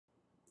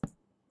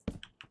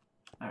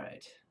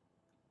Alright.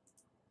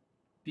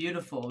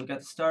 Beautiful. We got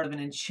the start of an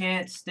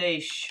enchant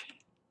station.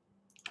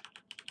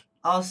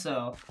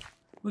 Also,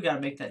 we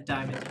gotta make that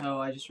diamond hoe.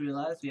 I just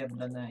realized we haven't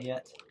done that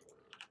yet.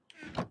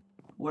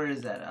 Where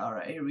is that?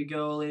 Alright, here we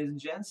go, ladies and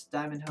gents.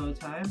 Diamond hoe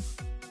time.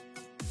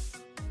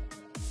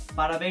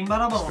 Bada bing,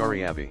 bada boom.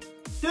 Scary Abby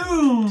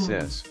Doom!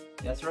 says,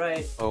 That's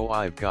right. oh,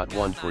 I've got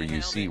one for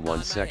you. See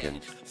 1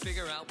 second.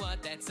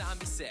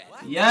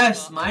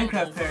 Yes,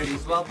 Minecraft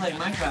parodies. Well played,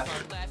 Minecraft.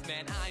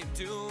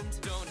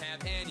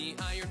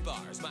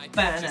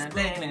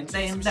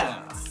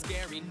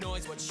 Scary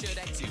noise, what should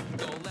I do?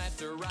 Go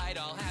left or right,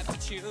 I'll have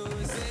to choose.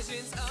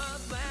 Visions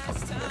of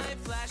last time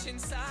flash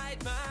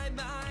inside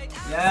my mind.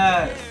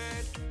 Yes.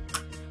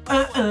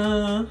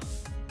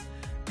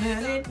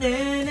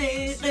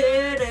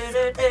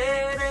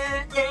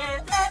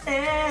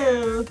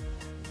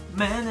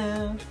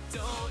 Man,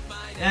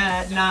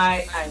 at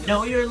night, I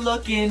know you're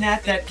looking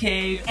at that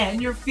cave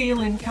and you're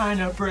feeling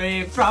kind of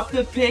brave. Drop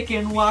the pick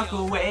and walk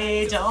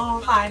away.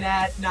 Don't mind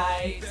at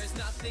night.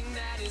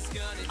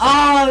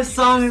 Oh, this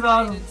song is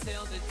awesome.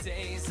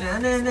 Na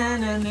na na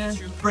na na.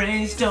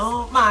 Brains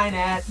don't mind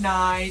at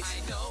night.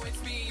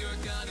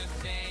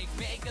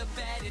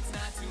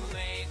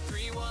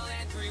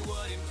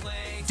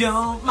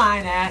 Don't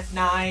mind at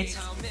night.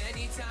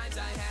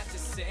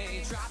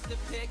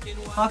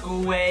 Walk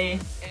away.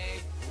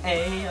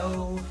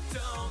 Ayo.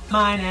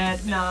 Mine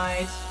at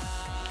night.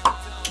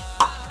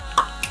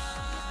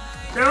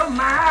 Don't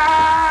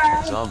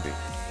mind. Zombie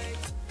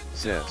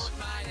says,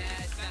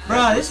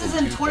 Bruh, this is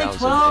in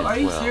 2012? Are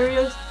you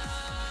serious?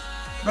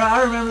 Bruh,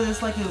 I remember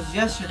this like it was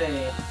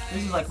yesterday.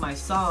 This is like my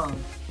song.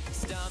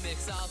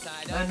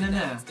 Na, na,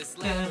 na.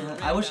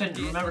 I wish I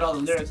remembered all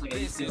the lyrics like I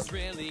used to.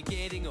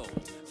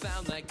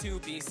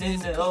 In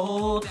the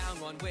old.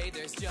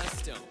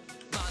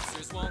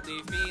 Monsters won't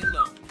leave me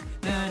alone.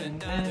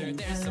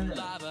 There's some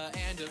lava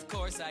and of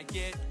course I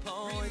get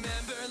home.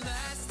 Remember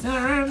last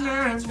time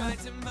I tried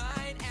to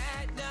mine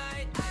at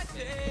night, I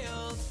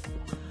failed.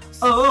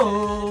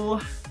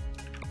 Oh,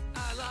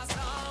 I lost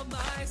all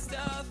my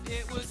stuff,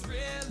 it was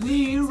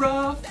really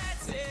rough.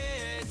 That's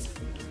it.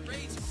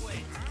 Rage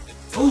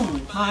quit. Ooh,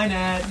 mine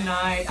at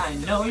night. I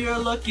know you're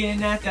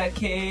looking at that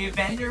cave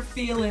and you're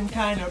feeling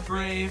kind of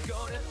brave.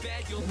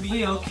 You'll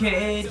be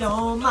okay,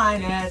 don't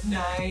mind at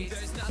night.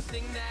 There's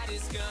nothing that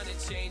is gonna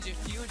change if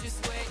you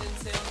just wait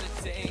until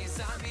the day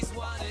zombies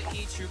wanna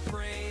eat your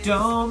brain.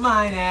 Don't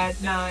mind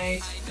at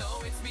night. I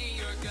know it's me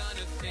you're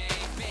gonna think.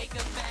 Make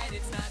a bed,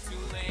 it's not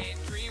too late.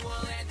 3 wool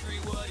and 3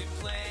 wooden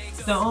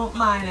planks. Don't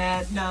mind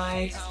at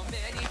night.